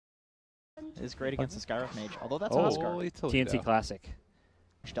is great against the Skyroth Mage, although that's a Huskar. TNC Classic.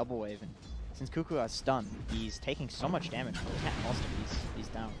 Double wave, and since Cuckoo has stun, he's taking so much damage from the cat most if he's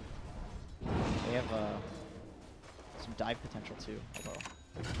down. They have some dive potential too, although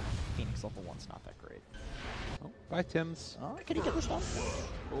Phoenix level 1's not that great. Oh, bye, Tims. Oh, can he get the stun?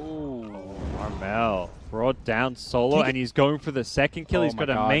 Oh, Armel brought down solo, and he's going for the second kill. He's got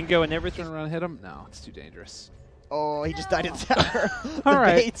a mango and everything. Turn around and hit him? No, it's too dangerous. Oh, he just died in tower. All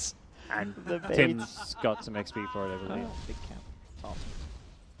right. Baits. And the baits. Tim's got some XP for it, I believe. Big camp. Oh.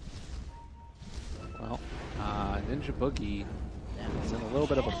 Well, Ninja Boogie is in a little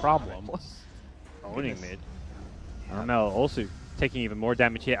bit of a problem. Owning mid. Armel also taking even more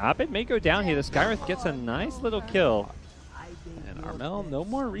damage here. Abed may go down here. The Skyroth gets a nice little kill. And Armel, no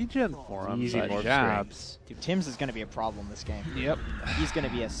more regen for him. Easy more jabs. Dude, Tim's is going to be a problem this game. Yep. He's going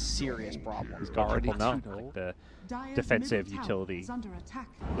to be a serious problem. He's got already like the defensive utility.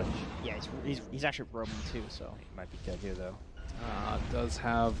 Yeah, he's actually roaming too, so he might be dead here though. Does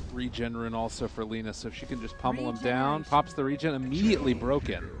have regen rune also for Lena, so if she can just pummel him down, pops the regen, immediately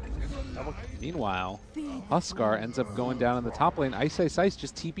broken. Meanwhile, Huskar ends up going down in the top lane. Ice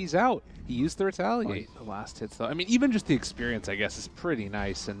just TP's out. He used the retaliate. The last hits though. I mean, even just the experience, I guess, is pretty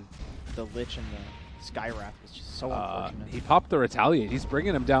nice. And the Lich and the Skywrath was just so unfortunate. He popped the retaliate. He's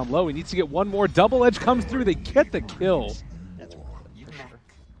bringing him down low. He needs to get one more. Double Edge comes through. They get the kill. That's for sure.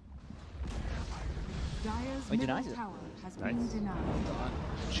 He denies it. Nice.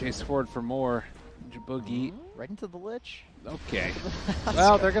 Chase forward for more. Ninja Boogie. Right into the Lich. Okay.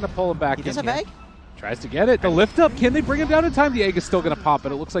 Well, they're going to pull him back in. He does have egg? Tries to get it. The lift up. Can they bring him down in time? The egg is still going to pop,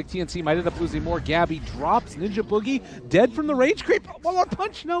 but it looks like TNC might end up losing more. Gabby drops. Ninja Boogie dead from the rage creep. One more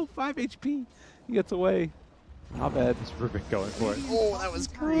punch. No. 5 HP. He gets away. Not bad. It's Rubik going for it. Oh, that was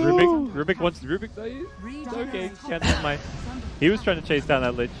great. Rubik wants Rubik. It's okay. Can't have my. He was trying to chase down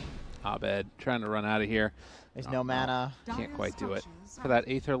that Lich. Abed trying to run out of here. There's no mana. Can't quite do it. For that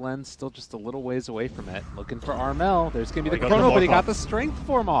Aether Lens, still just a little ways away from it. Looking for Armel. There's going to be the Chrono, but he got the Strength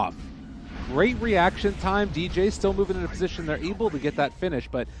Form off. Great reaction time. DJ still moving in a position. They're able to get that finish,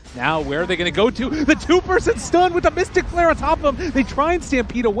 but now where are they going to go to? The 2-person stun with the Mystic Flare on top of him. They try and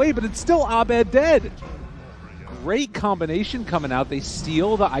stampede away, but it's still Abed dead. Great combination coming out. They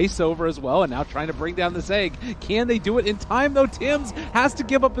steal the ice over as well, and now trying to bring down this egg. Can they do it in time, though? Tims has to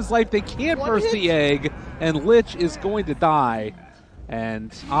give up his life. They can't burst the egg, and Lich is going to die.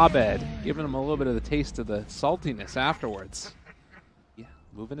 And Abed giving him a little bit of the taste of the saltiness afterwards. Yeah,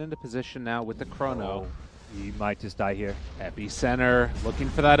 moving into position now with the Chrono. He might just die here. Epicenter looking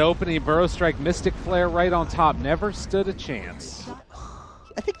for that opening. Burrow Strike, Mystic Flare right on top. Never stood a chance.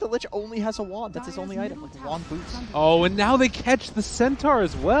 I think the Lich only has a wand. That's his only item, like wand boots. Oh, and now they catch the Centaur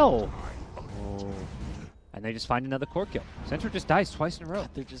as well. Oh. And they just find another core kill. Centaur just dies twice in a row.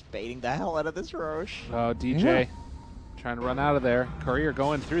 They're just baiting the hell out of this Roche. Oh, DJ trying to run out of there. Courier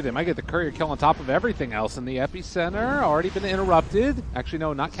going through. They might get the Courier kill on top of everything else. In the Epicenter, already been interrupted. Actually,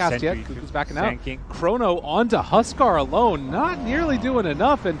 no, not cast yet. Cuckoo's backing out. Chrono onto Huskar alone. Not nearly doing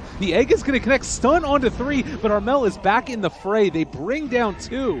enough. And the egg is going to connect. Stun onto 3, but Armel is back in the fray. They bring down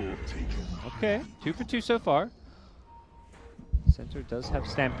 2. Okay, 2 for 2 so far. Centaur does have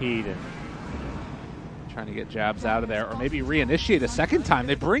Stampede. And trying to get jabs out of there, or maybe reinitiate a second time.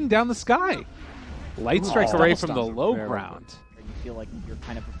 They bring down the sky. Light Strike array from the low ground. You feel like you're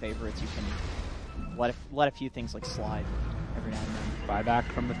kind of the favorites. You can let a few things like slide every now and then. Buyback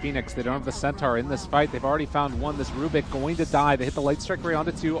from the Phoenix. They don't have the Centaur in this fight. They've already found one. This Rubik going to die. They hit the Light Strike array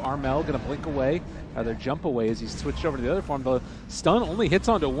onto 2. Armel going to blink away. Rather jump away as he's switched over to the other form. The stun only hits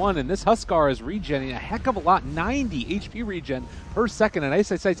onto 1, and this Huskar is regenning a heck of a lot. 90 HP regen per second, and Ice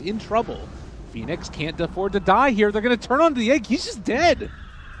Sight's in trouble. Phoenix can't afford to die here. They're going to turn onto the egg. He's just dead.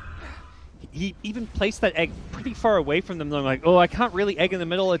 He even placed that egg pretty far away from them. They're like, oh, I can't really egg in the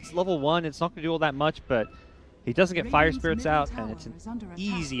middle. It's level 1. It's not going to do all that much, but he doesn't get Fire Spirits out, and it's an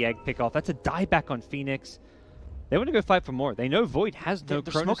easy egg pick off. That's a dieback on Phoenix. They want to go fight for more. They know Void has no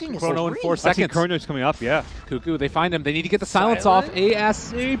Chrono in 4 seconds. Chrono's coming up, yeah. Cuckoo, they find him. They need to get the silence off.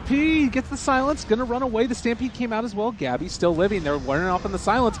 ASAP gets the silence. Going to run away. The Stampede came out as well. Gabby's still living. They're running off in the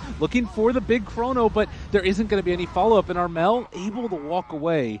silence, looking for the big Chrono, but there isn't going to be any follow-up, and Armel able to walk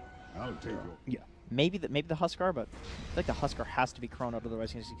away. Yeah, maybe the Huskar, but I think the Huskar has to be Chrono,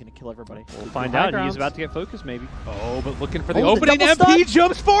 otherwise he's going to kill everybody. We'll find out. He's about to get focused, maybe. Oh, but looking for the opening. MP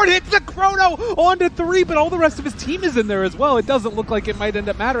jumps forward, hits the Chrono onto 3, but all the rest of his team is in there as well. It doesn't look like it might end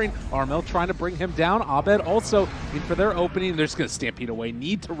up mattering. Armel trying to bring him down. Abed also in for their opening. They're just going to Stampede away.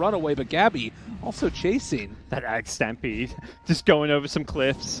 Need to run away, but Gabby also chasing. That Ag Stampede. Just going over some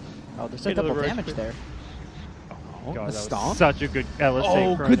cliffs. Oh, there's a double damage there. Oh, God, the that stomp. was such a good LSA.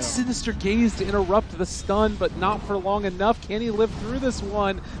 Oh, Chrono. good sinister gaze to interrupt the stun, but not for long enough. Can he live through this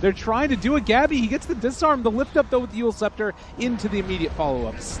one? They're trying to do a Gabby. He gets the disarm, the lift up though with the Eul Scepter into the immediate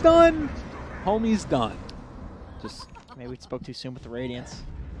follow-up. Stun. Homie's done. Just maybe we spoke too soon with the Radiance.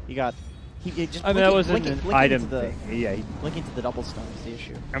 He got. He just. I mean, that was an blinking item to the, thing. Yeah, blinking to the double stun is the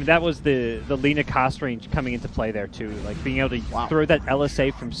issue. I mean, that was the Lina cast range coming into play there, too. Like, being able to throw that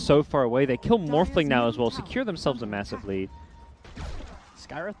LSA from so far away. They kill Morphling now as well, secure themselves a massive lead.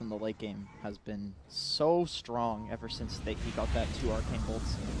 Skywrath in the late game has been so strong ever since he got that 2 Arcane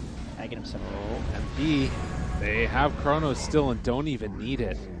Bolts tagging him several. MP, they have Chronos still and don't even need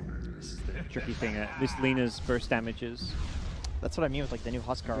it. This is the tricky thing. This Lina's burst damages. That's what I mean with like the new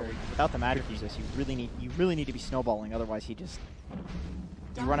Huskar. Without the magic resist, you really need to be snowballing. Otherwise, you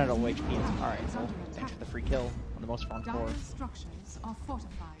run out of low HP. And it's all right. Well, thanks for the free kill on the most farmed core.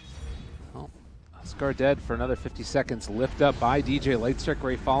 Well, Huskar dead for another 50 seconds. Lift up by DJ. Lightstrike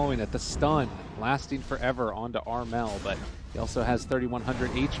Ray following it. The stun lasting forever onto Armel, but he also has 3,100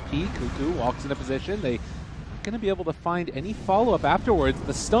 HP. Cuckoo walks into position. They going to be able to find any follow-up afterwards.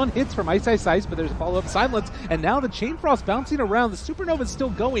 The stun hits from Ice Ice Ice, but there's a follow-up silence, and now the Chain Frost bouncing around. The Supernova is still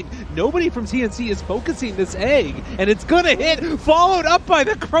going. Nobody from TNC is focusing this egg, and it's going to hit, followed up by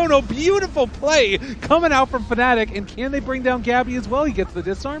the Chrono. Beautiful play coming out from FNATIC, and can they bring down Gabby as well? He gets the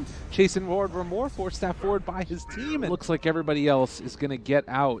disarm, chasing forward for more, force staff forward by his team. It looks like everybody else is going to get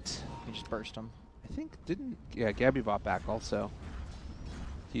out. He just burst him. I think, yeah, Gabby bought back also.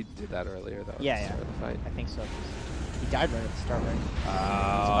 He did that earlier, though. Yeah, yeah. The fight. I think so. He died right at the start, right? He's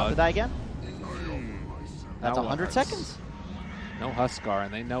about to die again? That's 100 seconds? No Huskar,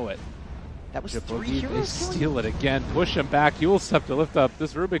 and they know it. That was Jaboogie, 3 heroes. They steal it again. Push him back. Eul Scepter lift up.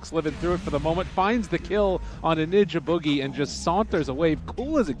 This Rubik's living through it for the moment. Finds the kill on a Ninja Boogie and just saunters away.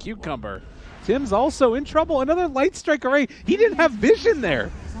 Cool as a cucumber. Tim's also in trouble. Another Light Strike array. He didn't have vision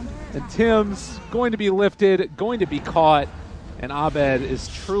there. And Tim's going to be lifted, going to be caught. And Abed is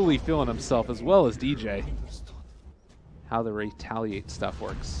truly feeling himself, as well as DJ. How the retaliate stuff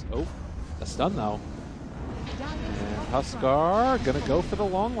works. Oh, a stun though. And Huskar gonna go for the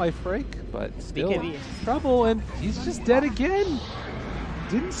long life break, but still in trouble, and he's just dead again.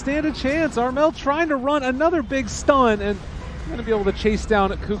 Didn't stand a chance. Armel trying to run another big stun, and gonna be able to chase down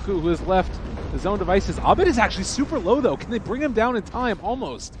Cuckoo, who has left his own devices. Abed is actually super low though. Can they bring him down in time?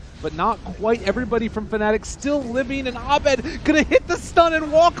 Almost, but not quite. Everybody from FNATIC still living, and Abed gonna hit the stun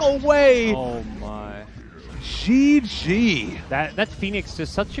and walk away. Oh my. GG. That Phoenix does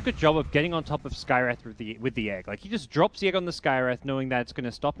such a good job of getting on top of Skywrath with the egg. Like, he just drops the egg on the Skywrath, knowing that it's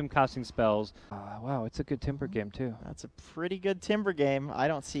gonna stop him casting spells. Wow, it's a good Timber game too. That's a pretty good Timber game. I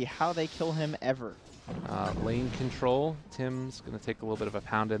don't see how they kill him ever. Lane control. Tim's gonna take a little bit of a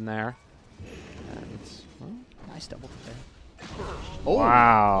pound in there. And, well, nice double K. Oh.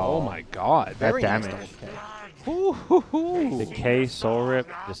 Wow. Oh my god. That Very damage. Nice double K. The K, Soul Rip,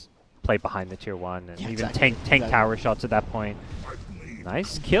 just play behind the tier 1 and even tank tower shots at that point.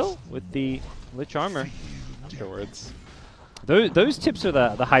 Nice kill with the Lich Armor. Afterwards. Those tips are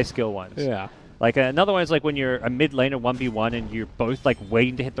the high skill ones. Yeah. Like another one is like when you're a mid laner 1v1 and you're both like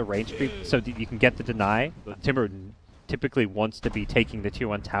waiting to hit the range creep so that you can get the deny. Timber typically wants to be taking the tier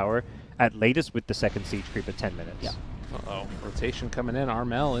 1 tower at latest with the second siege creep at 10 minutes. Yeah. Uh-oh. Rotation coming in.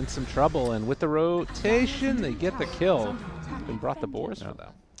 Armel in some trouble, and with the rotation, they get the kill. And brought the boars for them.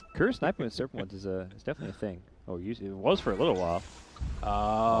 Career sniping with Serpent Ones is definitely a thing. Oh, it was for a little while.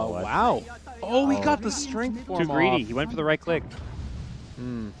 Wow. Oh, he got the strength form Too greedy. off. He went for the right click.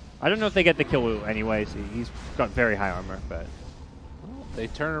 I don't know if they get the kill anyways. He's got very high armor, but... Well, they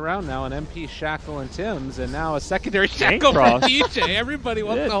turn around now, an MP Shackle and Tim's, and now a secondary Chain Shackle for Frost. DJ. Everybody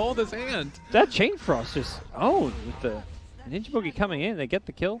wants to hold his hand. That Chain Frost just with the Ninja Boogie coming in. They get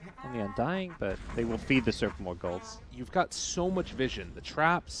the kill on the Undying, but they will feed the Serpent more golds. You've got so much vision. The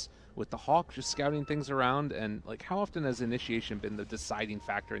traps, with the Hawk just scouting things around, and like how often has initiation been the deciding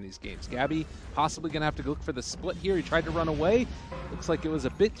factor in these games? Gabby possibly going to have to look for the split here. He tried to run away. Looks like it was a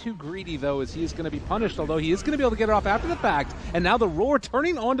bit too greedy though, as he is going to be punished, although he is going to be able to get it off after the fact. And now the Roar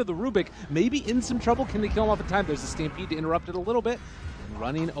turning onto the Rubik, maybe in some trouble. Can they kill him off in time? There's a Stampede to interrupt it a little bit.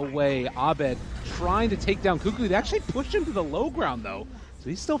 Running away, Abed trying to take down Cuckoo. They actually pushed him to the low ground though. So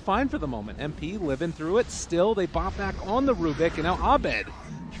he's still fine for the moment. MP living through it. Still, they bop back on the Rubik, and now Abed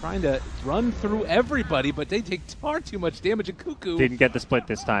trying to run through everybody, but they take far too much damage, and Cuckoo didn't get the split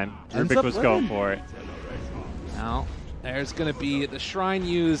this time. Rubik was going for it. Now, there's going to be the Shrine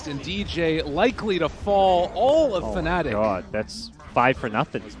used, and DJ likely to fall. All of FNATIC. Oh god, that's 5 for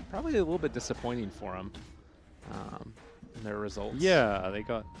nothing. Probably a little bit disappointing for him in their results. Yeah, they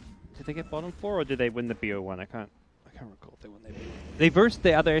got... Did they get bottom 4, or did they win the BO1? I can't can't recall if they won. They versed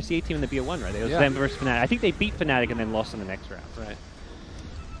the other SEA team in the BO1, right? It was Yeah. them versus FNATIC. I think they beat FNATIC and then lost in the next round. Right.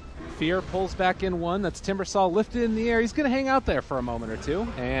 Fear pulls back in one. That's Timbersaw lifted in the air. He's going to hang out there for a moment or two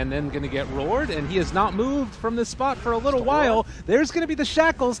and then going to get roared, and he has not moved from this spot for a little while. There's going to be the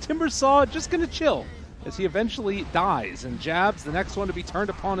shackles. Timbersaw just going to chill as he eventually dies, and Jabs, the next one to be turned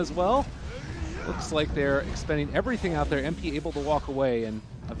upon as well. Looks like they're expending everything out there. MP able to walk away, and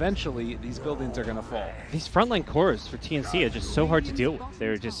eventually these buildings are going to fall. These frontline cores for TNC are just so hard to deal with.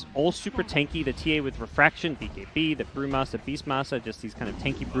 They're just all super tanky. The TA with Refraction, BKB, the Brewmaster, Beastmaster, just these kind of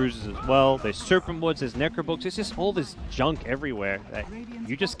tanky bruises as well. There's Serpent Woods, there's Necrobooks. It's just all this junk everywhere that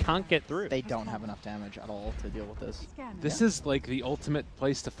you just can't get through. They don't have enough damage at all to deal with this. This is like the ultimate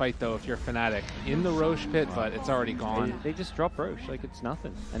place to fight, though, if you're FNATIC. In the Roche pit, but it's already gone. They just drop Roche like it's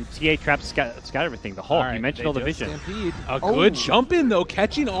nothing. And TA traps scatter everything. The Hulk, All right, you mentioned all the do vision. Stampede. A good jump in, though,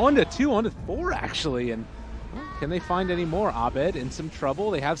 catching on to 2, on to 4, actually. And can they find any more? Abed in some trouble.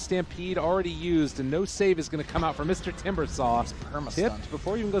 They have Stampede already used, and no save is going to come out for Mr. Timbersaw. Tipped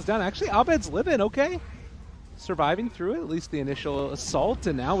before he even goes down. Actually, Abed's living okay. Surviving through it, at least the initial assault,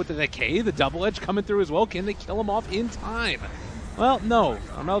 and now with the decay, the double edge coming through as well. Can they kill him off in time? Well, no.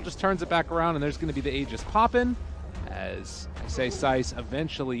 Armel just turns it back around, and there's going to be the Aegis popping as Sice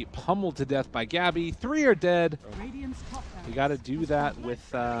eventually pummeled to death by Gabby. 3 are dead. You got to do that with,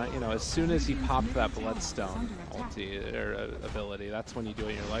 you know, as soon as he popped that Bloodstone ulti or ability, that's when you do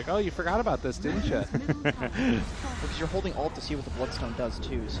it. You're like, oh, you forgot about this, didn't you? Because you're holding alt to see what the Bloodstone does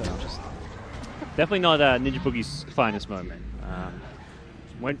too, so just... Definitely not Ninja Boogie's finest moment.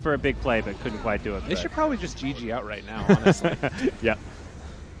 Went for a big play, but couldn't quite do it. They should probably just GG out right now, honestly. Yeah.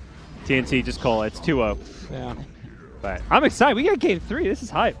 TNC, just call it. It's 2-0. Yeah. But I'm excited. We got game 3. This is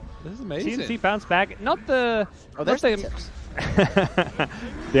hype. This is amazing. TNC bounce back. Not the... Oh, there's the tips.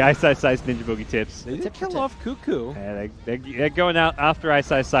 The Ice Ninja Boogie tips. They did kill off Cuckoo. Yeah, they're going out after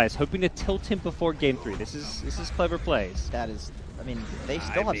Ice, hoping to tilt him before game 3. This is clever plays. That is... I mean, they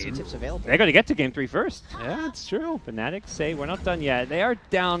still have some tips available. They got to get to game 3 first. Yeah, it's true. FNATIC say we're not done yet. They are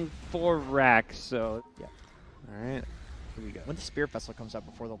down 4 racks, so... Yeah. All right. Here we go. When the Spirit Vessel comes out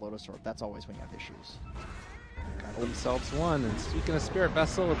before the Lotus Orb, that's always when you have issues. Got themselves one. And speaking of Spirit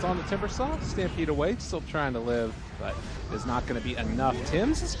Vessel, it's on the Timbersaw. Stampede away, still trying to live, but it's not going to be enough.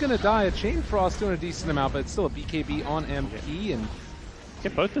 Tim's is going to die. A Chain Frost doing a decent amount, but it's still a BKB on MP. And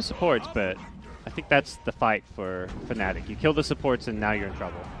get both the supports, but I think that's the fight for FNATIC. You kill the supports, and now you're in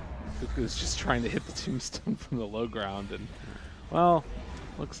trouble. Cuckoo's just trying to hit the tombstone from the low ground, and well,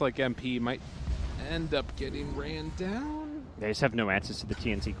 looks like MP might end up getting ran down. They just have no answers to the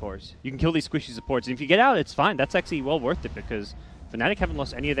TNC cores. You can kill these squishy supports, and if you get out, it's fine. That's actually well worth it because FNATIC haven't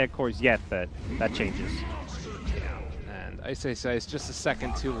lost any of their cores yet, but that changes. Yeah. And Ice is just a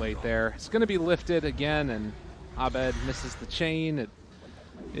second too late there. It's going to be lifted again, and Abed misses the chain. It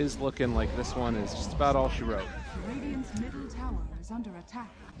is looking like this one is just about all she wrote. Radiant's middle tower is under attack.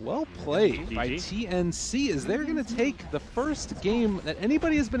 Well played GG. by TNC as they're going to take the first game that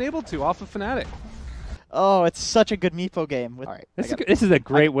anybody has been able to off of FNATIC. Oh, it's such a good Meepo game. All right, This is a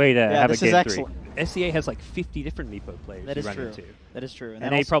great way to have a game 3. excellent. SEA has like 50 different Meepo players That you is run true. into. That is true.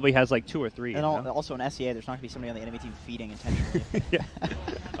 And NA probably has like 2 or 3. And also in SEA, there's not going to be somebody on the enemy team feeding intentionally. Yeah.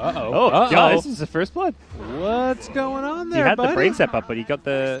 Uh-oh. Oh, Uh-oh. God, this is the first blood. What's going on there, He had buddy? the brain step up, but he got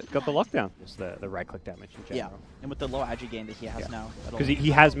the lockdown. Just the right-click damage in Yeah, general. and with the low agi game that he has now. Because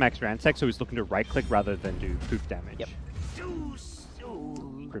he has max Ransec, so he's looking to right-click rather than do poof damage. Yep.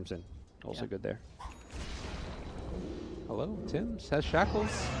 Crimson, also good there. Hello, Tim has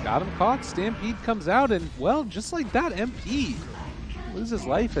shackles. Got him caught. Stampede comes out, and well, just like that, MP loses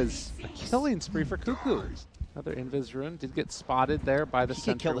life as a killing spree for Cuckoo. Another Invis rune did get spotted there by the He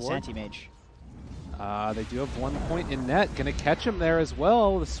center can kill the ward. Santi-Mage. They do have 1 point in net. Gonna catch him there as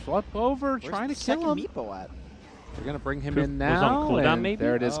well. The swap over, Where's trying the to kill second him. Meepo at? They're gonna bring him Poof in was on now, cooldown, and maybe?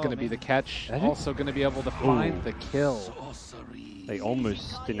 there it is. Oh, Gonna be maybe. the catch. That it? Also gonna be able to find the kill. They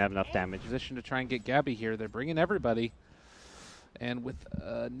almost didn't have enough damage. Position to try and get Gabby here. They're bringing everybody. And with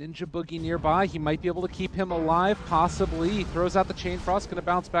Ninja Boogie nearby, he might be able to keep him alive, possibly. He throws out the Chain Frost, going to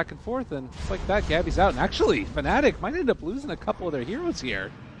bounce back and forth, and just like that, Gabby's out. And actually, FNATIC might end up losing a couple of their heroes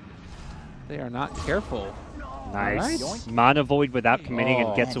here. They are not careful. Nice. All right. Mana Void without committing and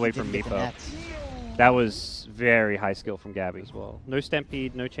Oh. gets Man, away he from didn't get the Meepo. nets. That was very high skill from Gabby as well. No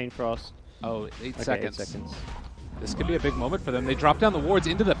Stampede, no Chain Frost. Oh, 8 Okay, seconds. 8 seconds. This could be a big moment for them. They drop down the wards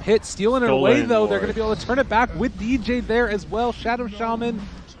into the pit, stealing it Stolen away, though. They're going to wards. be able to turn it back with DJ there as well. Shadow Shaman.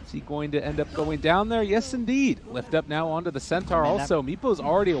 Is he going to end up going down there? Yes, indeed. Lift up now onto the Centaur Man, also. Meepo's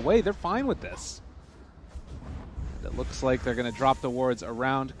already away. They're fine with this. It looks like they're going to drop the wards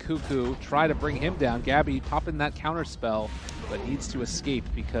around Cuckoo, try to bring him down. Gabby popping that counter spell, but needs to escape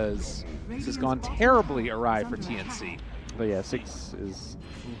because this has gone terribly awry for TNC. But yeah, 6 is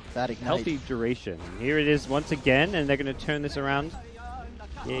That ignite. healthy duration. Here it is once again, and they're going to turn this around.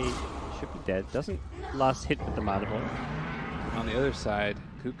 Yeah, he should be dead. Doesn't last hit with the Madhol. On the other side,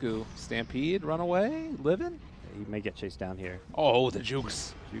 Cuckoo, Stampede, run away, living. He may get chased down here. Oh, the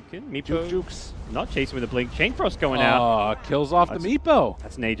jukes. Jukin, Meepo, Jukes. not chasing with a blink. Chain Frost going out. Oh, kills off the Meepo.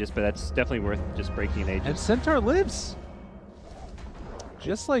 That's an Aegis, but that's definitely worth just breaking an And Aegis. Centaur lives.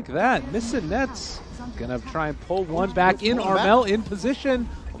 Just like that. Missing nets. Gonna try and pull one back in. Armel in position.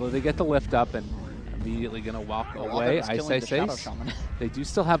 Although they get the lift up and immediately gonna walk away. They do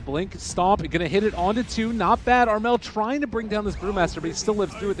still have blink. Stomp. Gonna hit it onto 2. Not bad. Armel trying to bring down this Brewmaster, but he still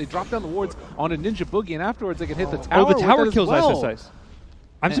lives through it. They drop down the wards on a Ninja Boogie, and afterwards they can hit the tower. Oh, the tower with it kills as well. Ice.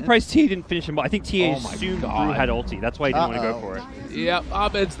 I'm surprised TA didn't finish him. I think TA Oh my assumed God. Brew had ulti. That's why he didn't want to go for it. Yep,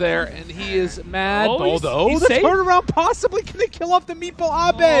 Abed's there, and he is mad. Oh, he's the safe? turnaround possibly going to kill off the Meepo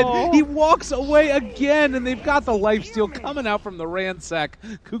Abed. Oh. He walks away again, and they've got the lifesteal coming out from the ransack.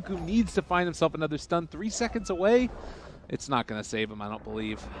 Cuckoo needs to find himself another stun. 3 seconds away. It's not going to save him, I don't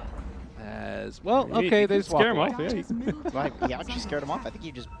believe. As well, okay, they just walk scare him away. off. Yeah, Right, yeah, actually scared him off. I think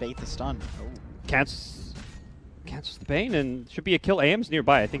you just bait the stun. Oh. Cancels the Bane, and should be a kill. AM's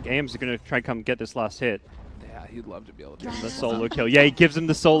nearby. I think AM's going to try and come get this last hit. Yeah, he'd love to be able to do The this. solo kill. Yeah, he gives him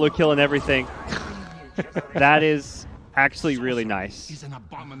the solo kill and everything. That is actually really nice. He's an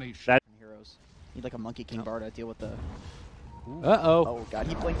abomination. That Heroes. Need like a Monkey King bar to deal with the... Uh-oh. Oh god,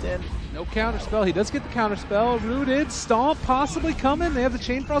 he blinked in. No counter spell. He does get the counter spell. Rooted. Stomp possibly coming. They have the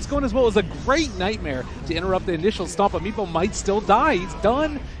Chain Frost going as well. It was a great nightmare to interrupt the initial stomp, but Meepo might still die. He's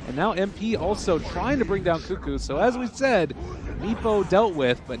done. And now MP also trying to bring down Cuckoo. So as we said, Meepo dealt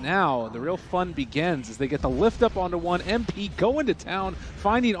with, but now the real fun begins as they get the lift up onto 1. MP going to town,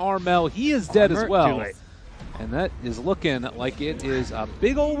 finding Armel. He is dead as well. Too late. And that is looking like it is a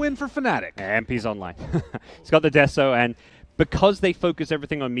big old win for FNATIC. MP's online. He's got the Deso, and because they focus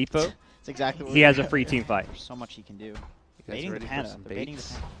everything on Meepo, It's exactly what he has a free team fight. There's so much he can do. You guys Baiting the ready for Panda. some They're baiting the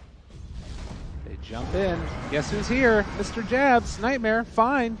baits? Panda. They jump in. Guess who's here? Mr. Jabs. Nightmare.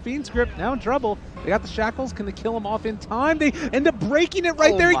 Fine. Fiend Script. Now in trouble. They got the shackles. Can they kill him off in time? They end up breaking it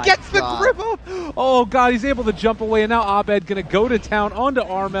right Oh there. He my gets the God. grip up. Oh, God. He's able to jump away. And now Abed going to go to town onto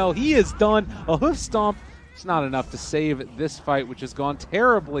Armel. He is done. A hoof stomp. It's not enough to save this fight, which has gone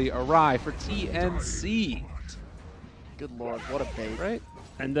terribly awry for TNC. Good lord, what a bait. Right?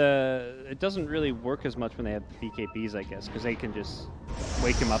 And it doesn't really work as much when they have BKBs, I guess, because they can just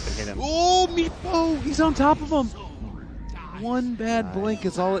wake him up and hit him. Oh, Meepo. He's on top of him. One bad blink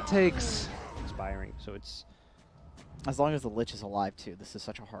is all it takes. Expiring, so it's... As long as the Lich is alive too, this is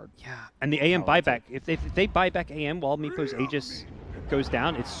such a hard... Yeah, and the AM Oh, that's buyback, if they buy back AM while Meepo's Aegis goes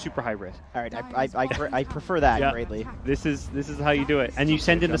down, it's super high risk. Alright, I prefer that Yeah. greatly. This is how you do it. And you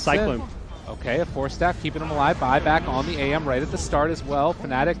send in the Jumps in. Cyclone. Okay, a 4-stack keeping them alive. Buyback on the AM right at the start as well.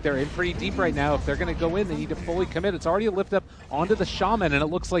 FNATIC, they're in pretty deep right now. If they're going to go in, they need to fully commit. It's already a lift up onto the Shaman, and it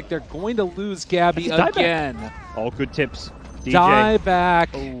looks like they're going to lose Gabby That's a again. All good tips. DJ. Die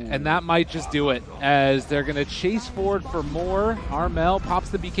back, and that might just do it as they're going to chase forward for more. Armel pops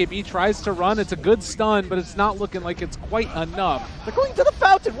the BKB, tries to run. It's a good stun, but it's not looking like it's quite enough. They're going to the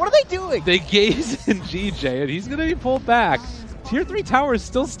fountain! What are they doing? They gaze in GJ, and he's going to be pulled back. Tier 3 tower is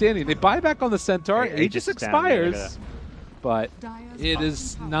still standing. They buy back on the Centaur. Hey, Aegis Aegis is down. Yeah, look at expires, but it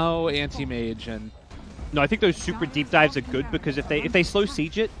is no anti-mage, and No, I think those super deep dives are good because if they slow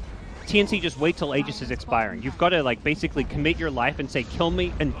siege it, TNC just wait till Aegis is expiring. You've got to like basically commit your life and say, kill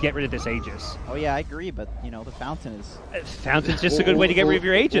me and get rid of this Aegis. Oh yeah, I agree, but you know, the fountain is... Fountain's just a good way to get rid of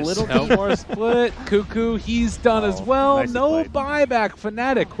your Aegis. Little no more split. Cuckoo, he's done as well. nicely No played. buyback.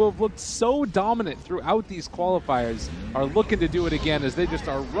 FNATIC, who have looked so dominant throughout these qualifiers, are looking to do it again as they just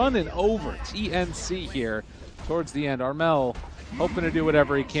are running over TNC here towards the end. Armel hoping to do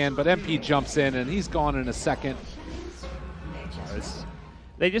whatever he can, but MP jumps in and he's gone in a second.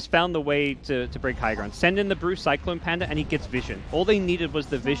 They just found the way to break high ground. Send in the Brew Cyclone Panda and he gets vision. All they needed was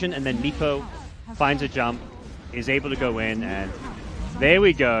the vision, and then Meepo finds a jump, is able to go in, and there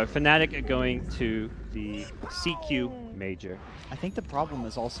we go. FNATIC are going to the CQ Major. I think the problem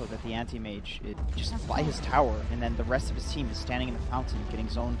is also that the anti-mage, just by his tower, and then the rest of his team is standing in the fountain getting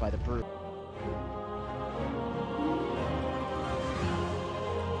zoned by the Brew.